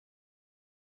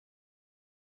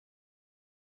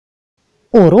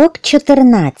Урок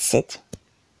 14.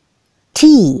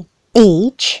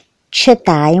 TH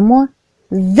читаємо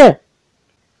з.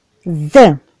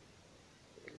 З.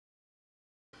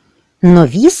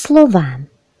 Нові слова.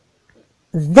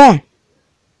 The.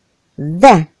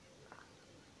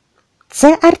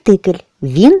 Це артикль,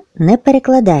 він не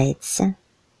перекладається.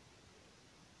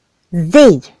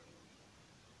 They.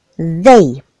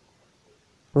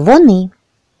 Вони.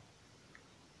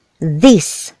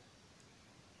 This.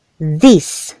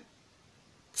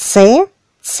 Це,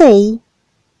 цей.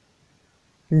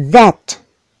 That.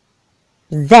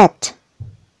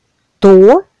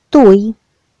 То, той.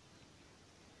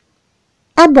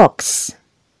 A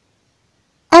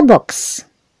box.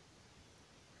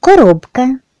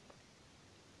 Коробка.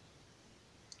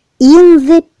 In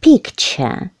the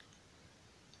picture.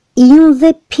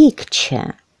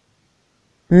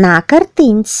 На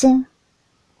картинці.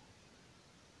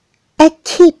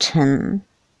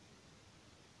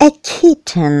 A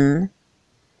kitten.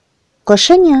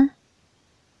 Кошеня.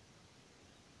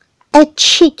 A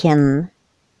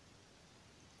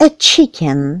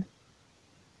chicken.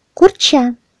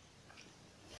 Курча.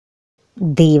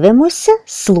 Дивимося,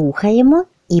 слухаємо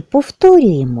і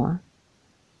повторюємо.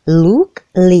 Look,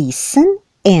 listen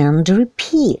and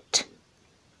repeat.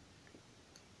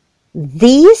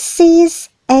 This is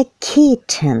a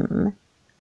kitten.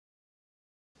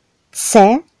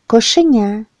 Це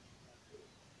кошеня.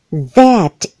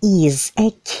 That is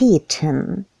a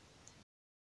kitten.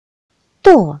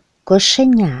 То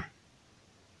кошеня.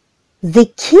 The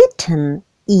kitten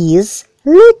is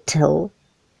little.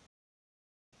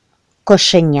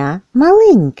 Кошеня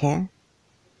маленьке.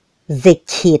 The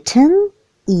kitten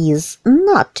is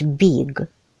not big.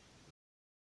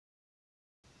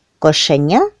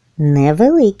 Кошеня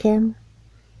невелике.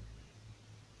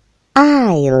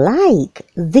 I like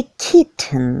the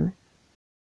kitten.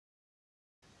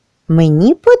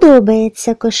 Мені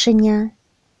подобається кошеня.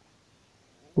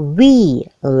 We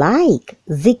like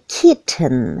the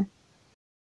kitten.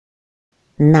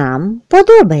 Нам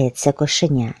подобається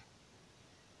кошеня.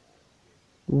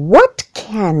 What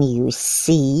can you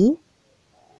see?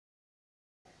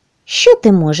 Що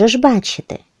ти можеш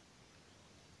бачити?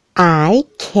 I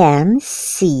can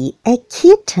see a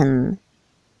kitten.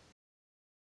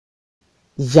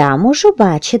 Я можу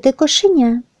бачити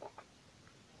кошеня.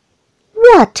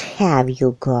 What have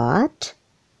you got?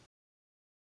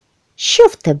 Що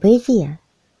в тебе є?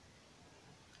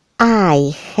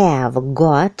 I have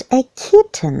got a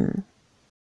kitten.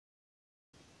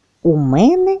 У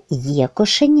мене є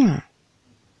кошеня.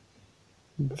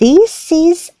 This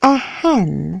is a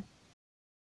hen.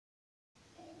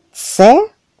 Це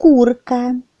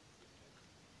курка.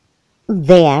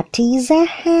 That is a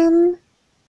hen.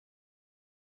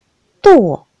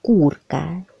 То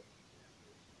курка.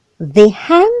 The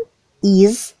hen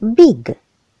is big.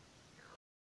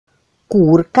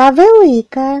 Курка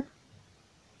велика.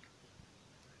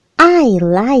 I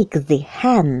like the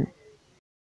hen.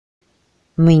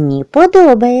 Мені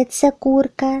подобається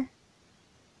курка.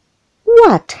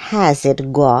 What has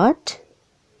it got?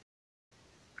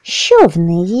 Що в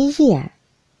неї є?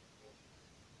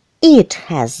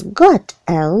 It has got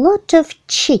a lot of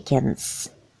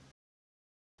chickens.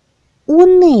 У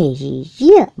неї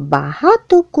є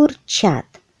багато курчат.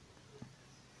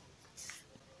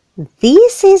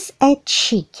 This is a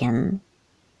chicken.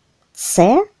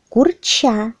 Це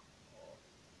курча.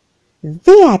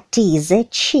 That is a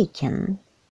chicken.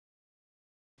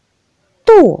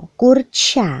 То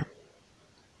курча.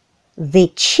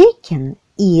 The chicken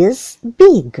is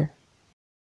big.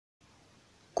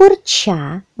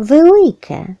 Курча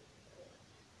велике.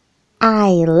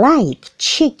 I like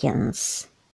chickens.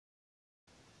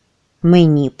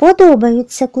 Мені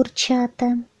подобаються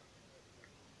курчата.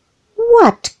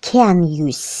 What can you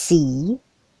see?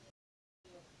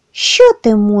 Що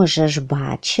ти можеш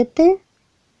бачити?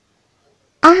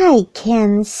 I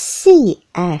can see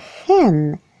a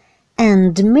hen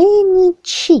and many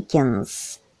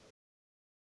chickens.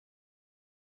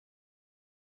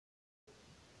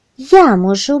 Я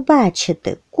можу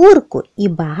бачити курку і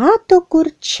багато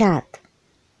курчат.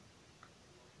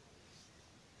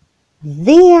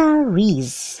 There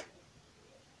is.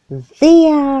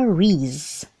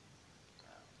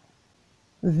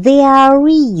 There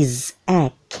is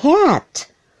a cat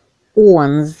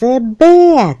on the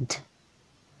bed.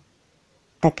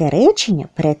 Таке речення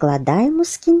перекладаємо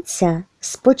з кінця.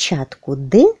 Спочатку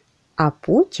 «де», а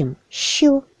потім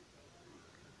 «що».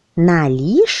 На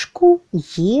ліжку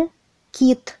є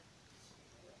кіт.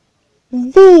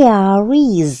 There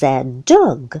is a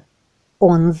dog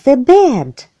on the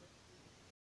bed.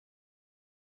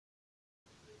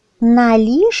 На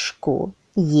ліжку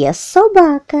є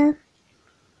собака.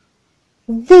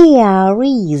 There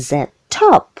is a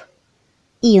top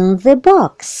in the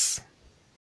box.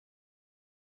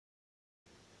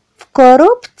 В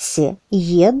коробці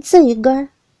є дзига.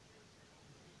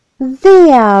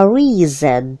 There is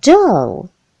a doll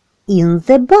in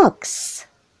the box.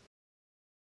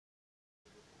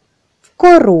 В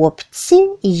коробці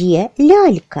є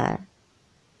лялька.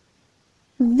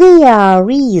 There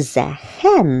is a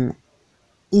hen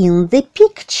in the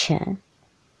picture.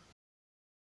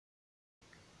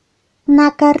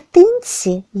 На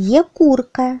картинці є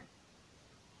курка.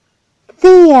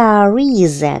 There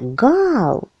is a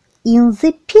gull in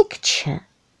the picture.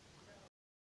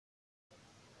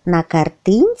 На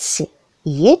картинці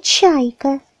є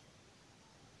чайка.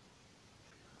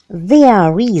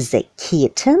 There is a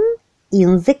kitten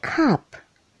in the cup.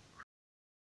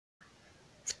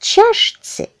 В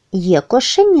чашці є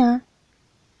кошеня.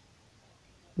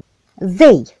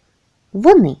 They –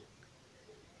 вони.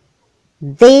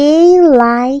 They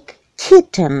like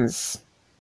kittens.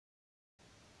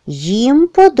 Їм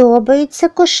подобаються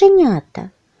кошенята,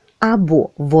 або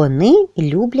вони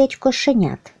люблять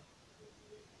кошенят.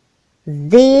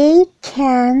 They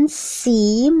can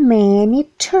see many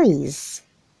toys.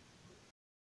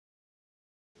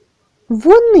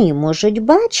 Вони можуть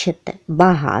бачити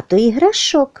багато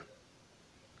іграшок.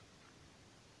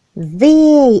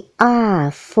 They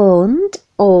are fond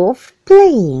of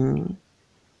playing.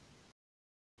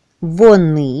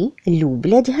 Вони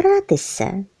люблять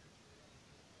гратися.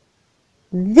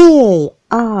 They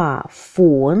are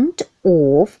fond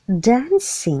of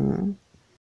dancing.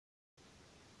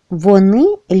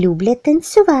 Вони люблять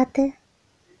танцювати.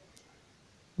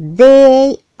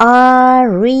 They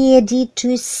are ready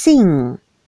to sing.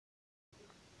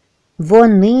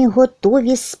 Вони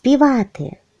готові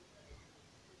співати.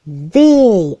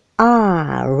 They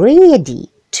are ready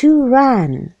to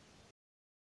run.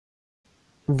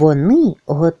 Вони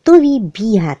готові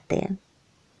бігати.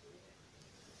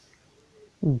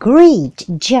 Great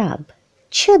job!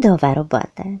 Чудова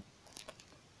робота!